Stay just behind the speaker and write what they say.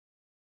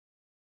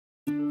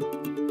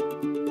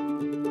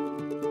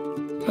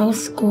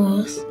Most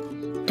schools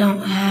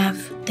don't have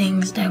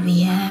things that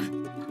we have.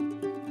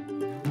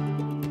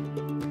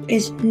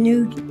 It's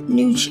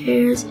new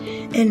chairs,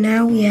 and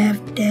now we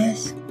have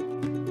desks.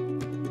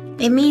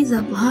 It means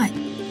a lot.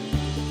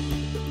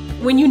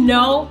 When you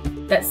know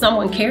that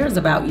someone cares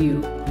about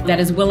you, that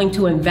is willing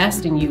to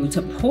invest in you,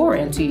 to pour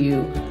into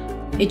you,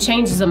 it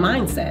changes a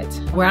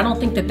mindset where I don't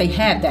think that they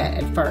had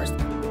that at first.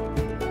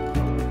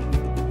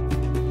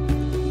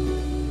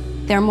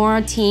 They're more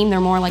a team, they're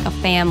more like a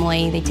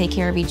family. They take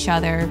care of each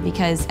other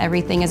because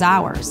everything is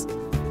ours.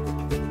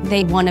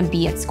 They want to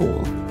be at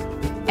school.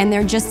 And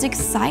they're just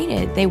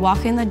excited. They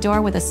walk in the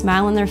door with a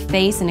smile on their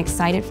face and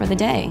excited for the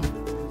day.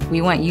 We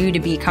want you to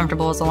be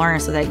comfortable as a learner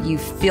so that you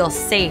feel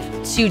safe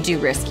to do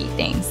risky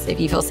things. If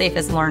you feel safe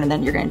as a learner,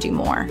 then you're going to do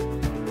more.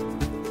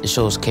 It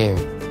shows care,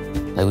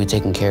 like we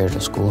taking care of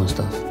the school and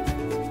stuff.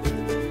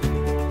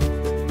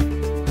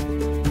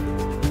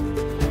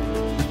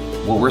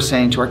 What we're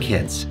saying to our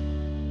kids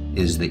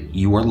is that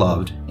you are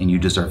loved and you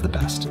deserve the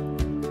best.